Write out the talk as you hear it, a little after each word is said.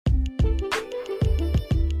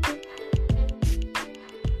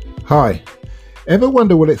Hi, ever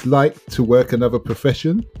wonder what it's like to work another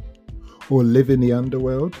profession or live in the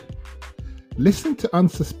underworld? Listen to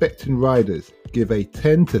unsuspecting riders give a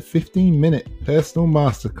 10 to 15 minute personal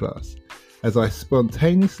masterclass as I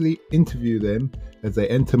spontaneously interview them as they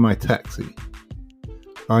enter my taxi.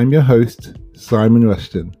 I'm your host, Simon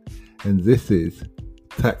Rushton, and this is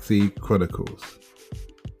Taxi Chronicles.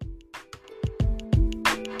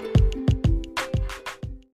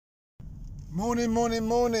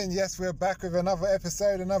 Morning. Yes, we're back with another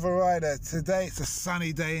episode, another rider. Today it's a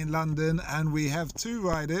sunny day in London and we have two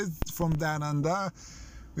riders from down under.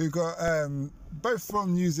 We've got both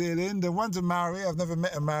from New Zealand, and one's a Maori. I've never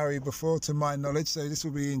met a Maori before to my knowledge, so this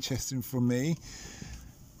will be interesting for me.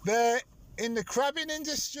 They're in the crabbing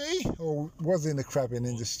industry, or was in the crabbing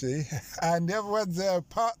industry, and the other one's a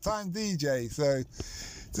part-time DJ. So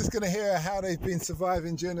just going to hear how they've been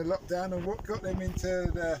surviving during the lockdown and what got them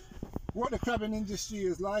into what the crabbing industry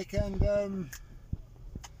is like, and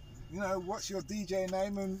what's your DJ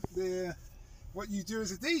name and what you do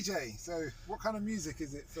as a DJ. So what kind of music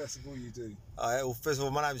is it, first of all, you do? Well, first of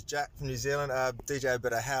all, my name's Jack from New Zealand. DJ a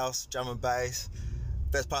bit of house, drum and bass.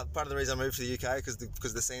 That's part of the reason I moved to the UK, because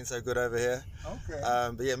the scene's so good over here. Okay.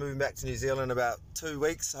 But yeah, moving back to New Zealand in about 2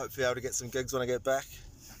 weeks. Hopefully able to get some gigs when I get back.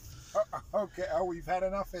 Okay. Oh, you've had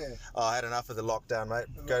enough here? Oh, I had enough of the lockdown, mate.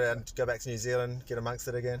 Go back to New Zealand, get amongst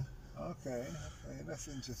it again. Okay, that's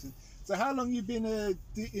interesting. So how long you been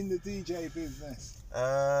in the DJ business?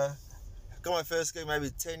 Got my first gig maybe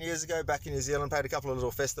 10 years ago back in New Zealand. Played a couple of little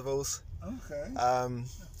festivals. Okay.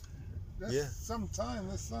 That's some time.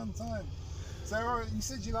 So you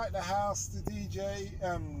said you like the house, the DJ,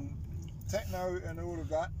 techno and all of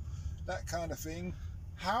that kind of thing.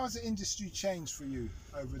 How has the industry changed for you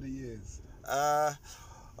over the years?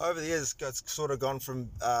 Over the years, it's sort of gone from,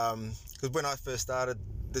 because when I first started,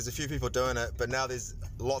 there's a few people doing it, but now there's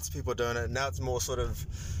lots of people doing it. Now it's more sort of,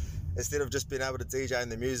 instead of just being able to DJ in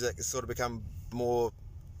the music, it's sort of become more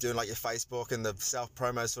doing like your Facebook and the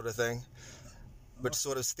self-promo sort of thing, which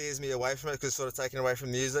sort of steers me away from it, because it's sort of taken away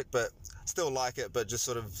from the music, but still like it, but just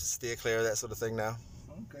sort of steer clear of that sort of thing now.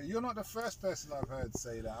 Okay, you're not the first person I've heard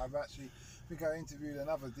say that. I think I interviewed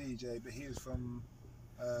another DJ, but he was from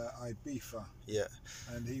Ibiza. Yeah.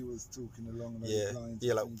 And he was talking along those lines.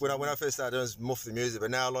 Yeah, like when I first started doing it, it was more for the music,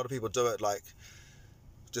 but now a lot of people do it like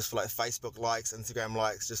just for like Facebook likes, Instagram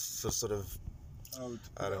likes, just for sort of,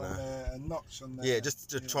 I don't know, a notch on there. Yeah,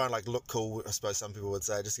 just to try and like look cool, I suppose some people would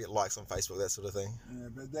say, just to get likes on Facebook, that sort of thing. Yeah,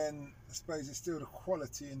 but then I suppose it's still the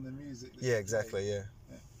quality in the music. Yeah, exactly. Yeah.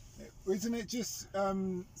 Isn't it just,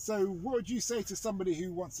 so what would you say to somebody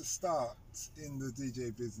who wants to start in the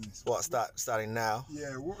DJ business? Starting now?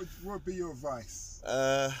 Yeah, what would be your advice?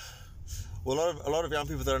 Well, a lot of young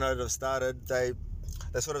people that I know that have started, they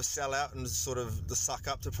sort of sell out and sort of suck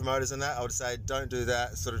up to promoters and that. I would say don't do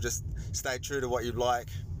that, sort of just stay true to what you like,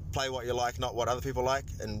 play what you like, not what other people like,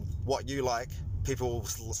 and what you like, people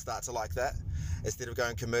will start to like that, instead of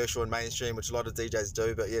going commercial and mainstream, which a lot of DJs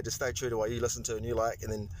do. But yeah, just stay true to what you listen to and you like,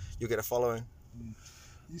 and then you'll get a following.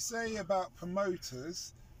 You say about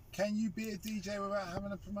promoters, can you be a DJ without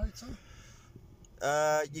having a promoter?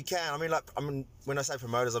 You can. I mean, when I say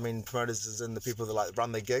promoters, I mean promoters as in the people that like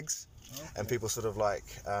run the gigs. Okay. And people sort of like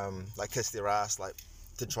kiss their ass like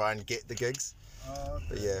to try and get the gigs. Okay.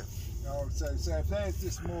 But yeah. Oh, so if they're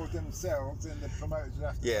just more themselves, then the promoters will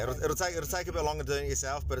have to. Yeah, it'll take a bit longer doing it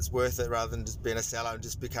yourself, but it's worth it rather than just being a sellout and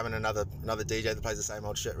just becoming another DJ that plays the same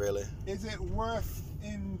old shit. Really. Is it worth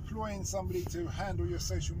employing somebody to handle your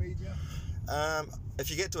social media? If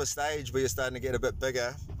you get to a stage where you're starting to get a bit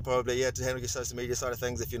bigger, probably to handle your social media side of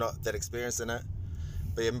things if you're not that experienced in it.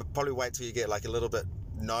 But yeah, probably wait till you get like a little bit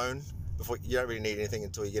known. Before, you don't really need anything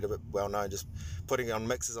until you get a bit well known. Just putting it on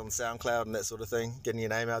mixes on SoundCloud and that sort of thing, getting your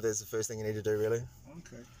name out there is the first thing you need to do, really.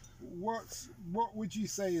 Okay. What would you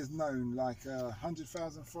say is known? Like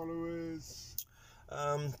 100,000 followers?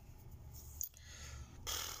 Well,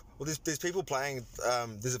 there's people playing.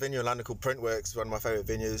 There's a venue in London called Printworks, one of my favourite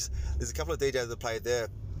venues. There's a couple of DJs that played there.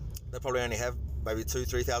 They probably only have maybe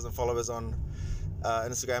 2,000-3,000 followers on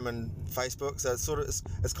Instagram and Facebook. So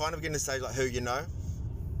it's kind of getting to the stage like who you know.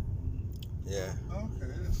 Yeah.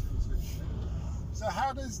 Okay, that's interesting. So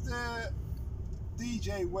how does the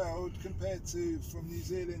DJ world compare to from New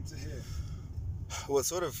Zealand to here? Well, it's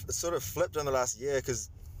sort of flipped in the last year, because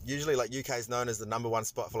usually like UK is known as the #1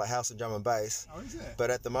 spot for like house and drum and bass. Oh, is it? But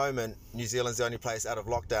at the moment, New Zealand's the only place out of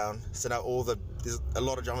lockdown. So now there's a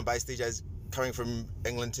lot of drum and bass DJs coming from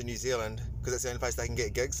England to New Zealand because it's the only place they can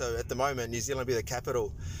get gigs. So at the moment, New Zealand will be the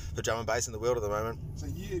capital for drum and bass in the world at the moment. So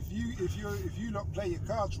if you lot play your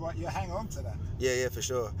cards right, you hang on to that. Yeah, for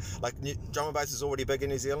sure. Like drum and bass is already big in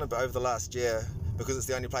New Zealand, but over the last year, because it's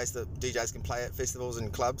the only place that DJs can play at festivals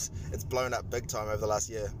and clubs, it's blown up big time over the last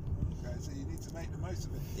year. Okay, so you need to make the most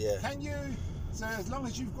of it. Yeah. Can you? So as long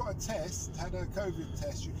as you've got a test, had a COVID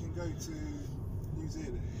test, you can go to New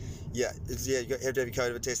Zealand. Yeah, you have to have your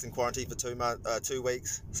COVID test and quarantine for 2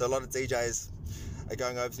 weeks. So a lot of DJs are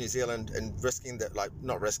going over to New Zealand and risking that, like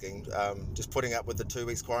not risking, just putting up with the 2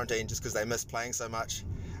 weeks quarantine just because they miss playing so much,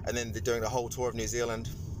 and then they're doing the whole tour of New Zealand.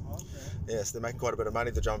 Okay. Yeah, so they're making quite a bit of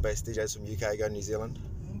money. The drum and bass DJs from UK go to New Zealand.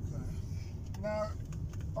 Okay. Now,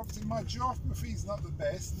 obviously my geography's not the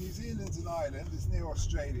best. New Zealand's an island. It's near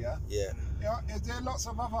Australia. Yeah. Is there lots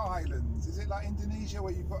of other islands? Is it like Indonesia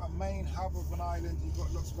where you've got a main hub of an island, you've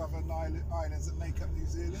got lots of other islands that make up New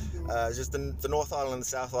Zealand? It's just the North Island and the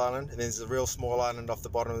South Island, and then there's a real small island off the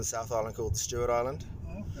bottom of the South Island called the Stewart Island.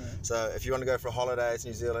 Okay. So if you want to go for a holiday to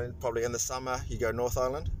New Zealand, probably in the summer you go North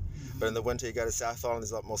Island, but in the winter you go to South Island.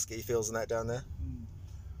 There's a lot more ski fields and that down there.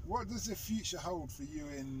 What does the future hold for you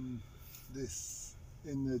in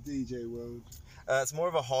the DJ world? It's more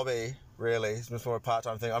of a hobby, really. It's just more a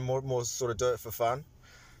part-time thing. I'm more sort of do it for fun.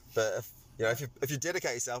 But if you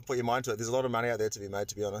dedicate yourself, put your mind to it, there's a lot of money out there to be made,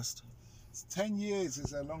 to be honest. 10 years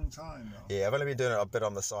is a long time, though. Yeah, I've only been doing it a bit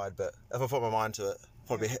on the side, but if I put my mind to it,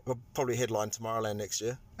 probably headline Tomorrowland next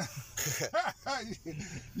year.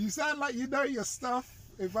 You sound like you know your stuff.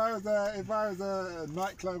 If I was a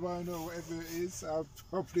nightclub owner or whatever it is, I'd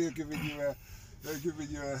probably have given you a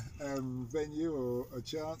venue or a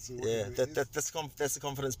chance or whatever that's the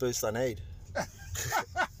confidence boost I need.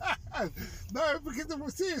 No,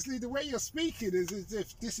 because seriously, the way you're speaking is as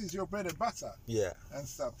if this is your bread and butter. Yeah. And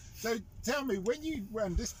stuff. So tell me,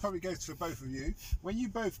 when this probably goes for both of you, when you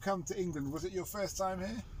both come to England, was it your first time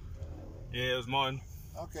here? Yeah, it was mine.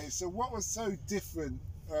 Okay, so what was so different?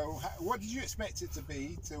 What did you expect it to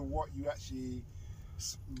be to what you actually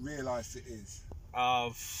realised it is?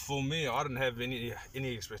 For me, I didn't have any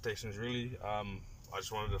expectations really. I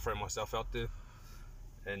just wanted to throw myself out there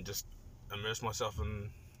and just immerse myself in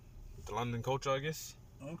the London culture, I guess.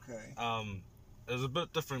 Okay. It was a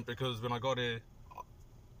bit different because when I got here,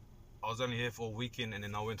 I was only here for a weekend, and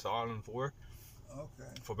then I went to Ireland for work. Okay.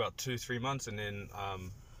 For about 2-3 months, and then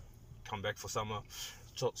come back for summer.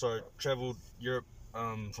 So travelled Europe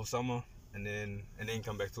for summer, and then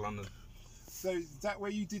come back to London. So is that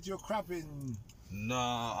where you did your crabbing?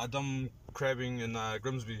 Nah, I done crabbing in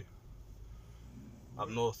Grimsby, up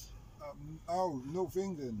north. North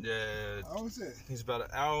England. Yeah. How was it? It's about an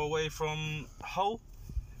hour away from Hull,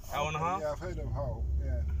 hour and a half. Yeah, I've heard of Hull.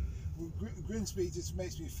 Yeah. Well, Grimsby just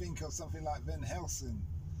makes me think of something like Van Helsing.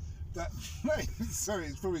 That sorry,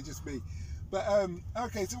 it's probably just me. But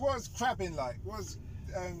okay, so what was crabbing like? Was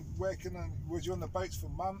you on the boats for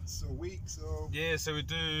months or weeks or? Yeah, so we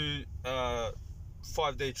do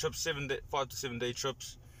 5-day trips, 5 to 7 day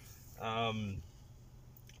trips.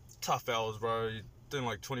 Tough hours, bro. You're doing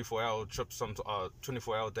like 24-hour trips,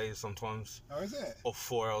 24-hour days sometimes. Oh, is it? Or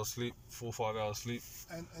 4 hours sleep, 4 or 5 hours sleep.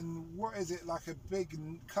 And what is it, like a big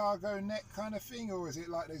cargo net kind of thing, or is it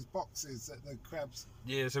like those boxes that the crabs?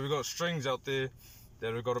 Yeah, so we've got strings out there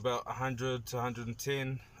that we've got about 100 to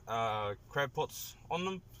 110 crab pots on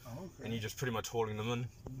them. Oh, okay. And you're just pretty much hauling them in.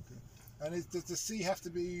 Okay. And does the sea have to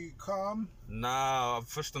be calm? Nah, I've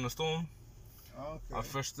fished in a storm. Okay. I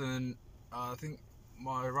fished in, I think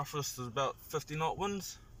my roughest is about 50 knot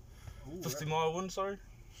winds. Ooh, 50 mile wind, sorry.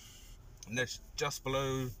 And that's just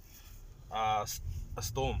below a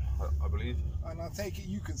storm, I believe. And I take it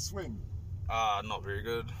you can swim? Not very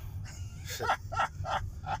good.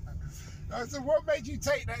 So what made you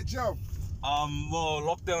take that job? Well,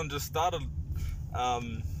 lockdown just started.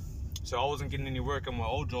 So I wasn't getting any work on my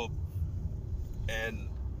old job. And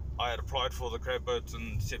I had applied for the crab boats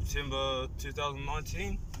in September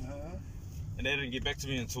 2019. Uh-huh. And they didn't get back to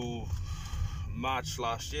me until March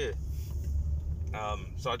last year.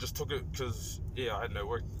 So I just took it because, I had no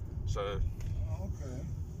work. So. Okay.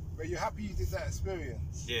 But you're happy you did that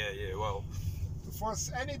experience? Yeah, well. For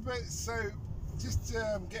anybody, so just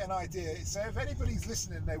to get an idea, so if anybody's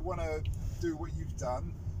listening, they want to do what you've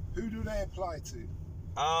done, who do they apply to?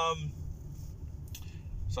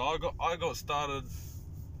 So I got started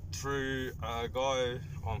through a guy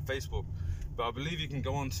on Facebook, but I believe you can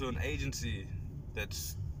go onto an agency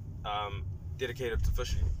that's dedicated to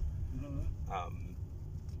fishing. Mm-hmm.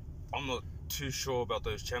 I'm not too sure about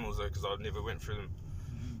those channels though, because I never went through them.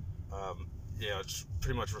 Mm-hmm. I just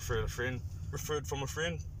pretty much referred from a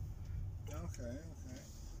friend. Okay.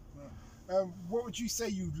 What would you say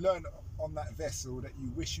you learned on that vessel that you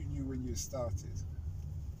wish you knew when you started?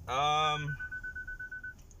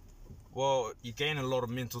 Well, you gain a lot of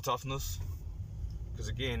mental toughness because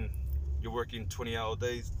again, you're working 20-hour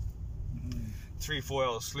days, 3-4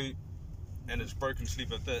 hours sleep, and it's broken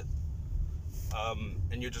sleep at that.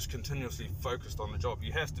 And you're just continuously focused on the job.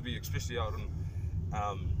 You have to be, especially out in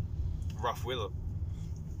rough weather.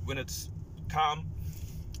 When it's calm,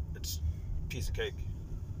 it's a piece of cake.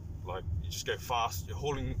 Like, you just go fast, you're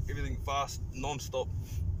hauling everything fast, non-stop.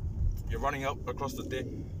 You're running up across the deck.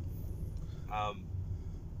 How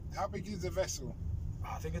big is the vessel?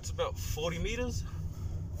 I think it's about 40 meters.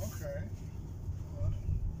 Okay.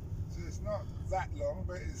 So it's not that long,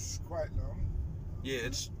 but it's quite long. Yeah,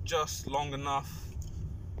 it's just long enough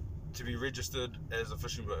to be registered as a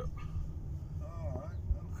fishing boat. Alright,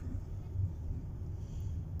 okay.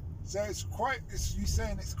 So it's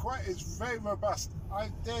very robust.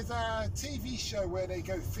 There's a TV show where they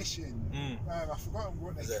go fishing. I've forgotten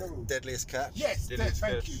what they call. Deadliest Catch? Yes, Deadliest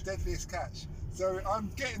thank Catch. you, Deadliest Catch. So I'm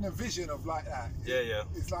getting a vision of like that. Yeah.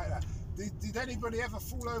 It's like that. Did anybody ever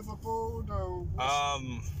fall overboard or?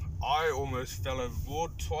 I almost fell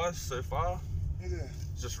overboard twice so far. Is it?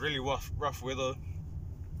 It's just really rough weather.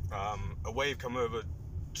 A wave come over,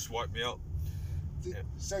 just wiped me out.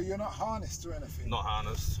 So you're not harnessed or anything? Not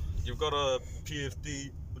harnessed. You've got a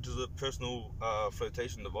PFD, which is a personal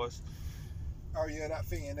flotation device. Oh yeah, that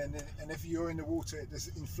thing, and if you're in the water, it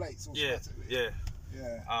just inflates automatically. Yeah.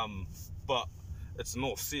 But it's the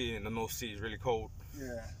North Sea, and the North Sea is really cold.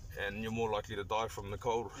 Yeah. And you're more likely to die from the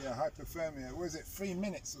cold. Yeah, hypothermia. What is it, 3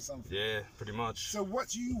 minutes or something? Yeah, pretty much. So what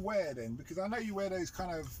do you wear then? Because I know you wear those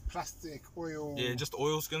kind of plastic oil. Yeah, just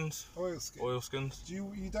oilskins. Oilskin. Oilskins.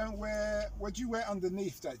 You don't wear? What do you wear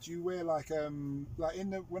underneath that? Do you wear like when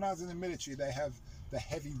I was in the military, they have the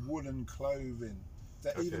heavy woolen clothing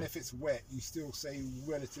that even if it's wet, you still stay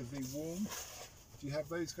relatively warm. Do you have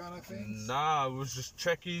those kind of things? Nah, it was just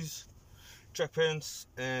trackies, track pants,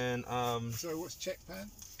 and So what's check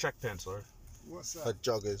pants? track pants, sorry. What's that? Like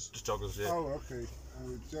joggers. Just joggers, yeah. Oh, okay.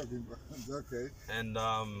 Jogging pants. Okay. And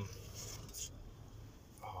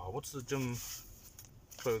what's the gym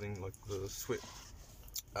clothing, like the sweat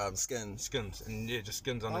Skins. skins, and yeah, just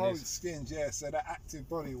skins Oh, underneath. skins. Yeah. So that active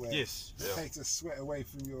body wear. Yes, yeah. Takes the sweat away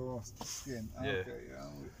from your skin. Yeah. Okay.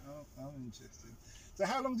 I'm interested. So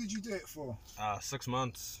how long did you do it for? 6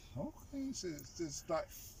 months. Okay. So it's like,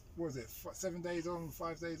 what was it? 7 days on,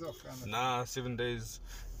 5 days off, kind of. Nah, 7 days.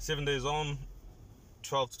 7 days on,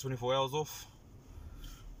 12 to 24 hours off,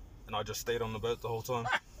 and I just stayed on the boat the whole time.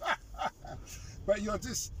 But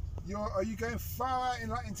are you going far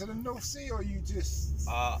out into the North Sea, or are you just?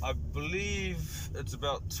 I believe it's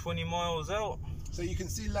about 20 miles out. So you can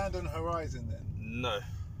see land on the horizon then. No.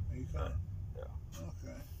 You can't. Yeah.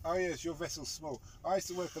 Okay. Oh yes, your vessel's small. I used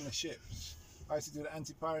to work on the ships. I used to do the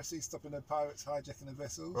anti-piracy, stopping the pirates hijacking the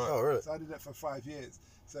vessels. Right. Oh, really? So I did that for 5 years.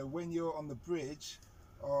 So when you're on the bridge,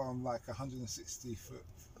 on like a 160-foot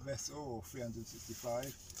vessel or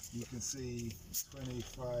 365, you can see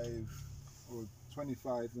 25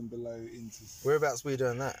 and below into Whereabouts were you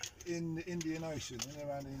doing that? in the Indian Ocean, in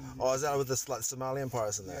around India. Oh, is that with the like Somalian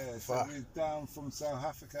pirates in there? Yeah, so Fuck. we're down from South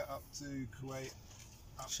Africa up to Kuwait,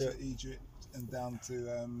 up Shit. to Egypt, and down to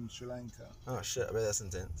Sri Lanka. Oh shit, I bet that's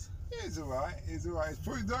intense. Yeah, it's alright. It's alright. It's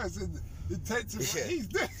probably not as intense as what Yeah. he's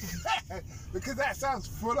doing. Because that sounds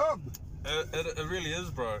full on. It really is,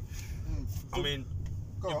 bro. I mean,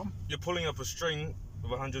 Go on. you're pulling up a string of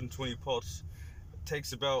 120 pots. It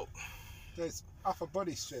takes about, There's upper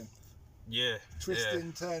body strength. yeah,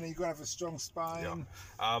 Twisting, turning, you've got to have a strong spine.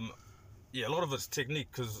 yeah. A lot of it's technique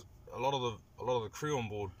because a lot of the crew on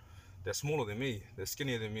board, they're smaller than me. They're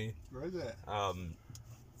skinnier than me. Where is it?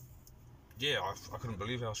 Yeah, I couldn't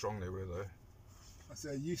believe how strong they were though. So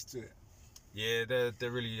they're used to it. Yeah, they're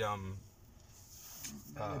really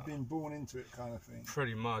They've been born into it kind of thing.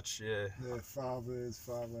 pretty much, yeah. Their father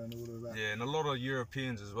and all of that. Yeah, and a lot of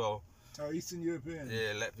Europeans as well. Oh, Eastern European?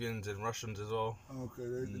 Yeah, Latvians and Russians as well. Okay,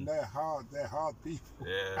 they're hard people.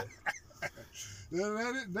 Yeah,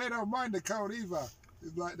 They don't mind the cold either.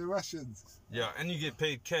 It's like the Russians. yeah, and you get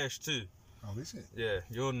paid cash too. Oh, is it? Yeah,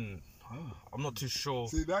 I'm not too sure.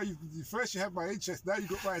 See, now first you have my interest, now you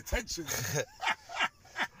got my attention.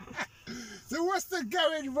 So what's the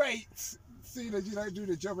going rate? Seeing that you don't do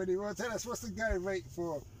the job anymore, tell us what's the going rate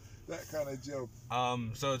for that kind of job?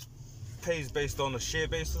 So it pays based on a share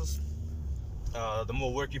basis. The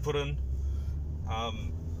more work you put in,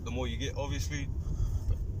 the more you get, obviously.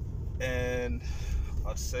 And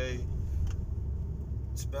I'd say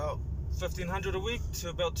it's about 1,500 a week to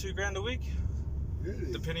about $2,000 a week,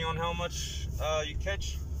 Really? depending on how much you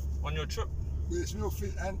catch. on your trip. It's real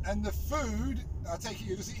food, and the food. I take it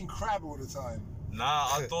you're just eating crab all the time. Nah,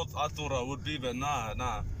 I thought I would be, but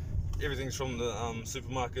nah. Everything's from the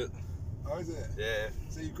supermarket. Oh, is it? Yeah.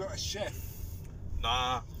 So you've got a chef.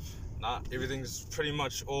 Nah. Everything's pretty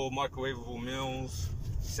much all microwavable meals,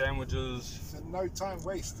 sandwiches. So no time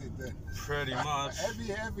wasted then. Pretty much.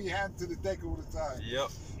 Heavy hand to the deck all the time. Yep.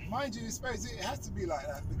 Mind you, I suppose it has to be like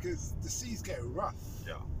that because the seas get rough.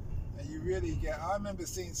 Yeah. And you really get. I remember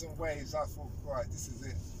seeing some waves. I thought, right, this is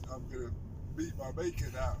it. I'm gonna beat my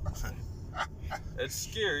bacon out. It's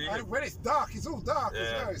scary. And when it's dark, it's all dark as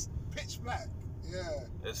Yeah. well. It's pitch black. Yeah.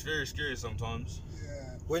 It's very scary sometimes.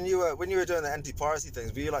 Yeah. When you were doing the anti-piracy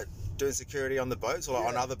things, were you like doing security on the boats or like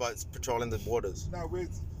on Yeah. other boats patrolling the waters? No,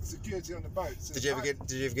 with security on the boat. So Did you ever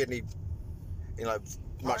get any like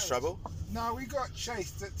much Pirates. trouble? No, we got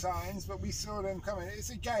chased at times, but we saw them coming. It's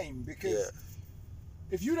a game because Yeah.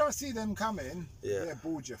 if you don't see them coming, Yeah. they'll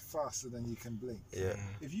board you faster than you can blink. Yeah.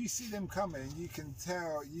 If you see them coming, you can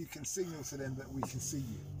tell, you can signal to them that we can see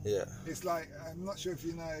you. Yeah. It's like, I'm not sure if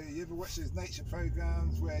you know, you ever watch those nature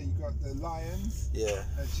programs where you got the lions? Yeah.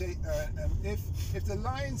 And if the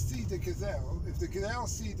lions see the gazelle, if the gazelle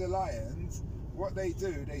see the lions, what they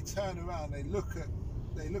do, they turn around, they look at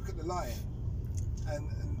the lion, and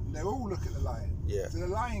they all look at the lion. Yeah. So the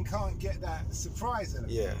lion can't get that surprise in it,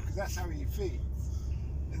 Yeah. because that's how he feeds.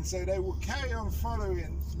 And so they will carry on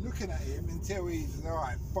following, looking at him until he's all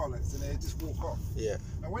right, bollocks, and they just walk off. Yeah.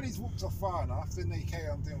 And when he's walked off far enough, then they carry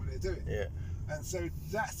on doing what they're doing. Yeah. And so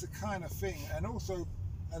that's the kind of thing. And also,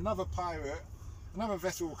 another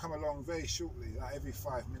vessel will come along very shortly, like every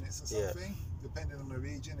 5 minutes or Yeah. something, depending on the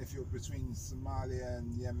region. If you're between Somalia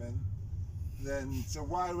and Yemen, then so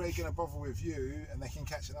why are they going to bother with you? And they can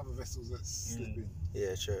catch another vessel that's slipping,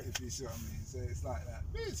 Yeah. True. if you see what I mean. So it's like that.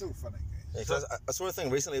 But it's all fun and games. Yeah, 'cause I saw a thing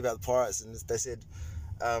recently about the pirates, and they said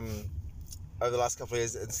over the last couple of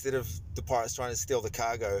years, instead of the pirates trying to steal the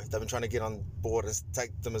cargo, they've been trying to get on board and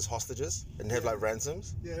take them as hostages and have like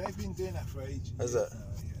ransoms. Yeah, they've been doing that for ages. Is it? now,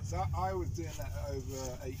 yeah. So I was doing that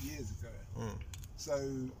over 8 years ago. Mm.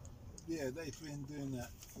 So yeah, they've been doing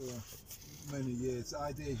that for many years. The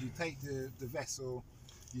idea is you take the vessel,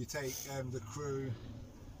 you take the crew,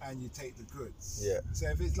 and you take the goods. Yeah. So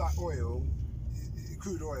if it's like oil,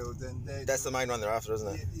 crude oil, then That's the main one they're after,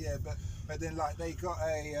 isn't it? Yeah, but then like they got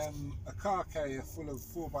a car carrier full of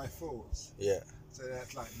 4x4s. Yeah. So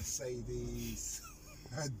that's like Mercedes,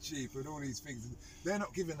 and Jeep, and all these things. They're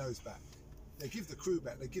not giving those back. They give the crew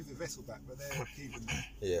back, they give the vessel back, but they're keeping.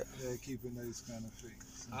 Yeah. They're keeping those kind of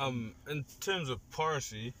things. In terms of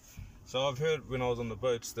piracy, so I've heard when I was on the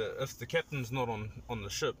boats that if the captain's not on the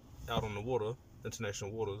ship, out on the water,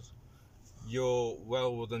 international waters, you're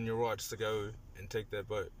well within your rights to go and take that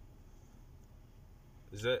boat.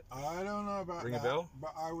 Is that? I don't know about Ring a that, bell?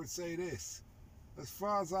 but I would say this. As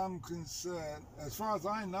far as I'm concerned, as far as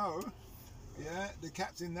I know, yeah, the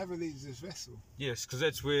captain never leaves his vessel. Yes, because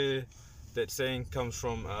that's where that saying comes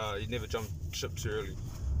from. You never jump ship too early.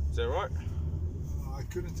 Is that right? I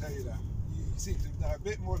couldn't tell you that. You seem to know a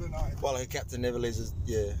bit more than I do. Well, a captain never leaves his.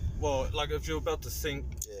 Yeah. Well, like if you're about to sink,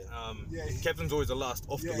 Yeah. captain's always the last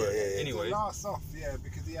off the Yeah, boat. yeah. Anyway, the last off, yeah,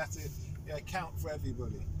 because he had to count for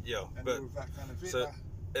everybody yeah, and but all of that kind of thing. so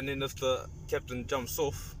and then if the captain jumps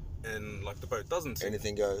off and like the boat doesn't sink,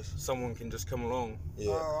 Anything goes. someone can just come along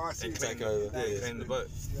Yeah. Oh, I see. and what you clean, take over. mean. yeah, Yeah. clean the boat.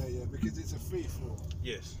 Yeah, because it's a free for all.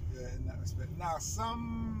 Yes. Yeah, in that respect. Now,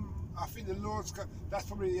 I think the laws, that's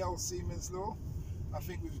probably the old seaman's law. I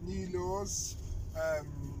think with new laws,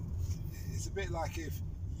 it's a bit like if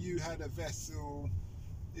you had a vessel,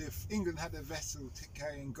 if England had a vessel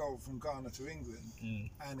carrying gold from Ghana to England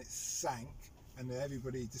and it sank and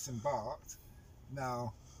everybody disembarked,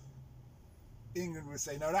 now England would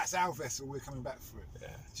say, no, that's our vessel, we're coming back for it. Yeah.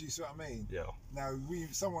 Do you see what I mean? Yeah. Now,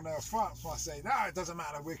 someone else, France, might say, no, it doesn't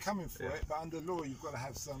matter, we're coming for Yeah. it, but under law, you've got to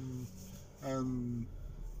have some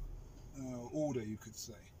order, you could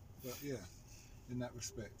say. But yeah, in that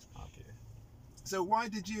respect. Okay. So why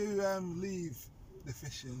did you leave the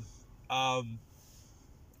fishing?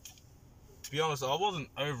 To be honest, I wasn't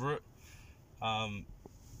over it.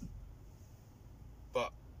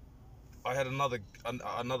 But I had another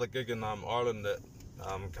gig in Ireland that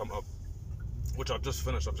come up, which I've just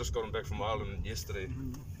finished. I've just gotten back from Ireland yesterday.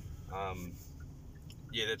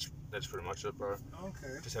 Yeah, that's pretty much it, bro.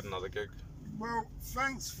 Okay. Just had another gig. Well,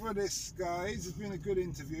 thanks for this, guys. It's been a good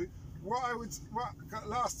interview.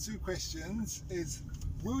 Last two questions is,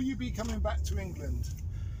 will you be coming back to England?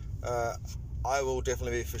 I will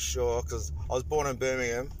definitely be for sure, because I was born in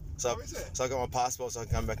Birmingham, so Oh, is it? so I got my passport, so I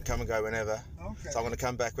can come and go whenever. Okay. So I'm going to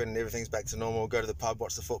come back when everything's back to normal. Go to the pub,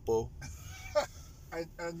 watch the football.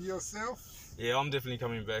 And yourself? Yeah, I'm definitely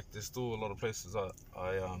coming back. There's still a lot of places I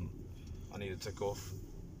need to tick off.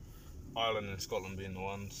 Ireland and Scotland being the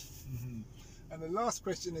ones. Mm-hmm. And the last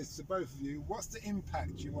question is to both of you: what's the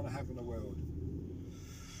impact you want to have in the world?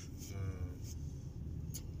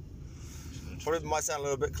 Probably might sound a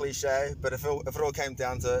little bit cliche, but if it all came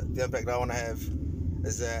down to it, the impact I want to have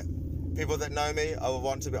is that people that know me, I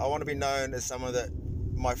want to be known as someone that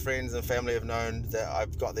my friends and family have known, that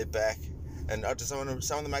I've got their back, and I just someone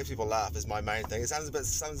that makes people laugh is my main thing. It sounds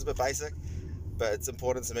a bit basic, but it's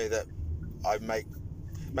important to me that I make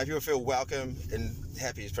people feel welcome and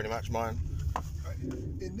happy is pretty much mine.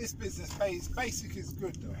 In this business, basic is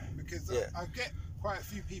good though, because I get quite a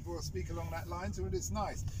few people who speak along that line, so it's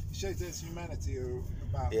nice. It shows there's humanity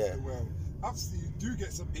about the world. Obviously, you do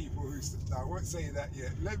get some people who, I won't say that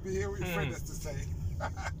yet. Let me hear what your friend has to say.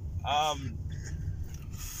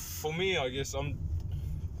 For me, I guess I'm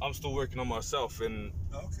still working on myself, and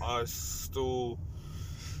I'm still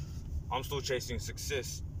chasing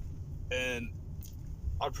success, and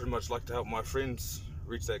I'd pretty much like to help my friends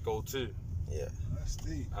reach that goal too. Yeah. That's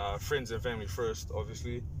deep. Friends and family first,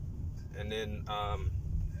 obviously, and then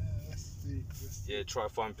that's deep. try to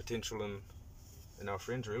find potential in our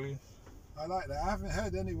friends, really. I like that. I haven't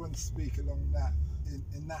heard anyone speak along that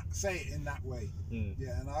say it in that way.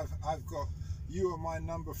 Yeah, and I've got you on my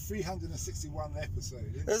number 361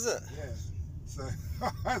 episode. Is it? Yeah. So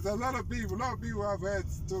there's a lot of people I've heard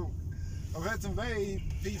talk. I've heard some very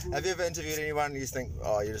people. Have you ever interviewed anyone and you just think,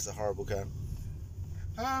 oh, you're just a horrible cunt?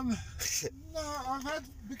 No, I've had,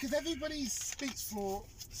 because everybody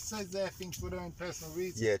says their things for their own personal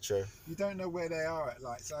reasons. Yeah, true. You don't know where they are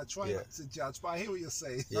at, so I try not to judge, but I hear what you're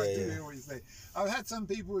saying. Yeah, I do hear what you're saying. I've had some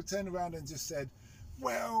people who turn around and just said,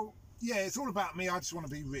 well, yeah, it's all about me, I just want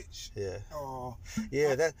to be rich. Yeah. Or,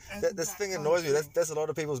 that's the thing that annoys me. That's a lot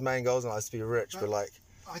of people's main goals in life, to be rich, but like...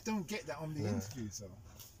 I don't get that on the interviews, though.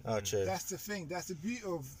 Oh, true. That's the thing. That's the beauty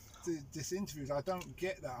of this interview. I don't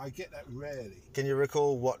get that. I get that rarely. Can you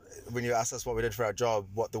recall when you asked us what we did for our job,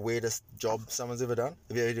 what the weirdest job someone's ever done?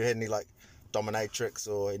 Have you ever had any like dominatrix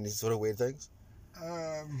or any sort of weird things?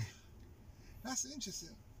 That's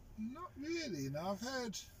interesting. Not really. No, I've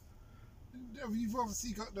heard. You've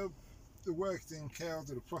obviously got the work in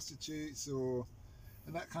Kells or the prostitutes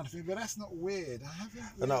and that kind of thing, but that's not weird. I haven't.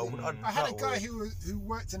 Really, I had a guy who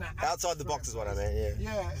worked in an outside the box is what I mean. Yeah.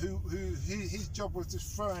 Yeah. Who his job was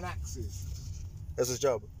just throwing axes. That's his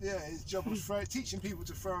job. Yeah, his job was teaching people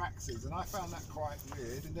to throw axes, and I found that quite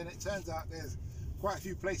weird. And then it turns out there's quite a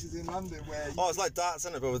few places in London where it's like darts,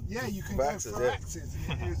 isn't it? But with you can go axes, throw axes.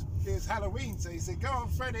 It was Halloween, so he said, "Go on,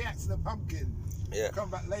 throw the axe to the pumpkin." Yeah. We'll come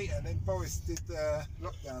back later, and then Boris did the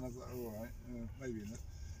lockdown. I was like, all right, maybe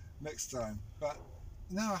next time. But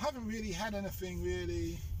no, I haven't really had anything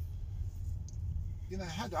really. I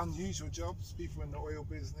had unusual jobs, people in the oil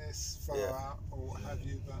business, far out, or what have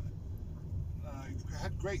you. But no, I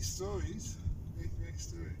had great stories. Great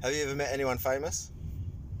stories. Have you ever met anyone famous?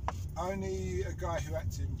 Only a guy who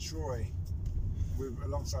acted in Troy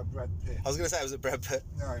alongside Brad Pitt. I was going to say, was it Brad Pitt?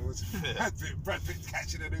 No, it was Brad Pitt. Brad Pitt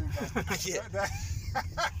catching an Uber. Yeah.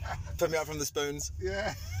 Put me up from the spoons.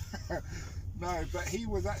 Yeah. No, but he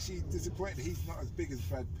was actually disappointed he's not as big as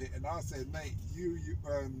Brad Pitt, and I said, mate, you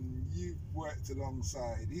worked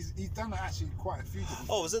alongside. He's done actually quite a few different.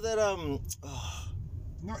 Oh, was it that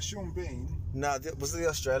Not Sean Bean. No, was it the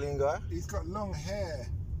Australian guy? He's got long hair,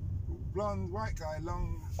 blonde white guy,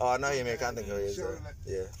 long. Oh, I know him. I can't think who he is.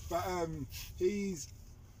 Yeah. But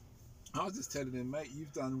I was just telling him, mate,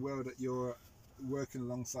 you've done well that you're working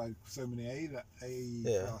alongside so many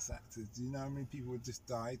A-class actors. Do you know how many people would just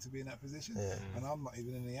die to be in that position? Yeah. And I'm not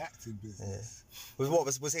even in the acting business. Yeah.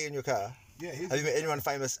 Was he in your car? Yeah. Have you met anyone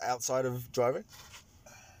famous outside of driving?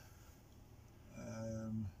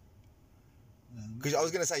 Because I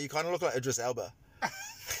was going to say, you kind of look like Idris Elba.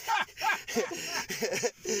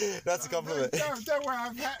 That's a compliment. Don't worry,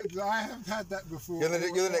 I have had that before. You're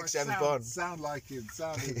the next James Bond. Sound like him.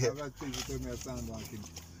 I've had people tell me I sound like him.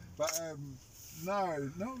 But no,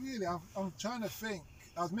 not really. I'm trying to think.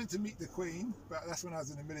 I was meant to meet the Queen, but that's when I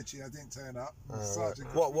was in the military. I didn't turn up.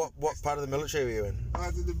 What part of the military were you in? I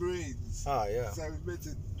was in the Marines. Oh, yeah. So we were meant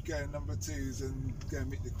to go in number 2s and go and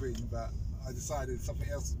meet the Queen, but I decided something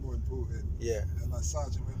else was more important. Yeah. And my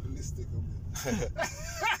sergeant went ballistic on me.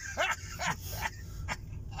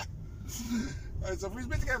 So we were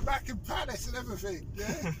meant to go back in Palace and everything.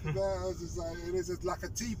 Yeah. No, I was just like, it was like a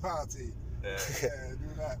tea party. Yeah. Do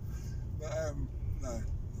that. But no, I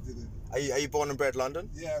didn't. Are you born and bred London?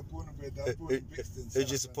 Yeah, born and bred. I was born in Brixton.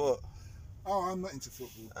 Who'd you support? Oh, I'm not into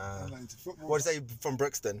football. I'm not into football. What did you say from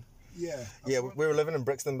Brixton? Yeah. Yeah, we were living in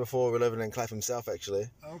Brixton before. We were living in Clapham South, actually.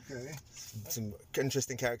 Okay. Some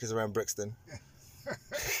interesting characters around Brixton.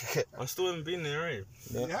 I still haven't been there, eh?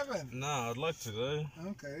 No. You haven't? Nah, I'd like to though.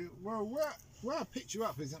 Okay. Well, where I picked you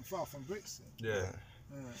up isn't far from Brixton. Yeah.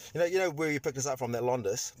 You know where you picked us up from, that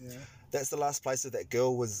Londis? Yeah. That's the last place that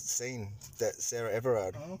girl was seen, that Sarah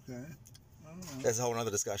Everard. Okay. That's a whole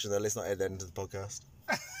other discussion though. Let's not add that into the podcast.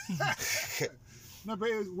 No, but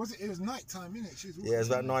it was nighttime, innit? She was Yeah, it was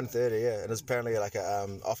about 9:30. Yeah, and it was apparently like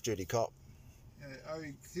a off-duty cop. Yeah, oh,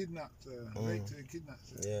 he kidnapped her, raped her, kidnapped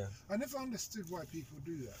her. Yeah, I never understood why people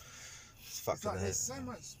do that. it's It's fucking like hate. there's so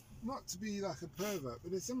much, not to be like a pervert,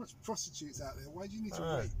 but there's so much prostitutes out there. Why do you need to I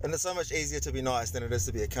know. rape? And it's so much easier to be nice than it is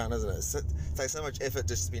to be a cunt, isn't it? It takes so much effort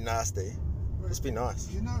just to be nasty. Just be nice.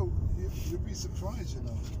 You know, you'd be surprised. You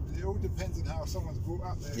know, it all depends on how someone's brought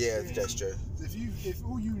up. Their Yeah, experience. that's true. If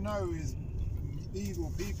all you know is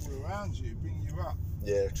evil people around you bring you up,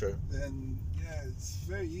 Yeah, true. then yeah, it's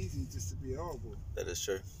very easy just to be horrible, That is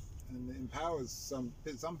true. and it empowers some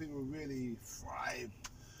people really thrive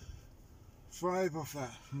off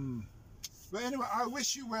that. But anyway, I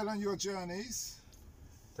wish you well on your journeys.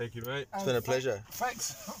 Thank you, mate. It's been a pleasure.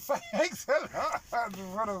 Thanks a lot for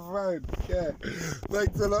the phone. Yeah,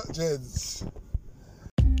 thanks a lot, gents.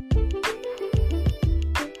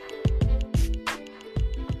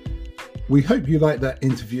 We hope you liked that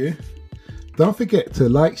interview. Don't forget to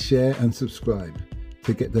like, share and subscribe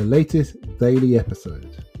to get the latest daily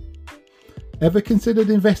episode. Ever considered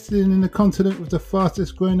investing in the continent with the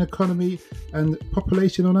fastest growing economy and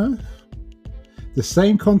population on Earth? The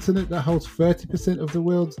same continent that holds 30% of the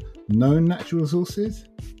world's known natural resources?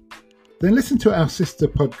 Then listen to our sister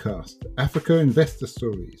podcast, Africa Investor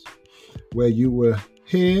Stories, where you will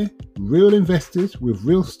hear real investors with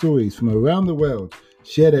real stories from around the world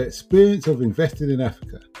share their experience of investing in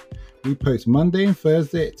Africa. We post Monday and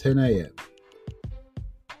Thursday at 10 a.m.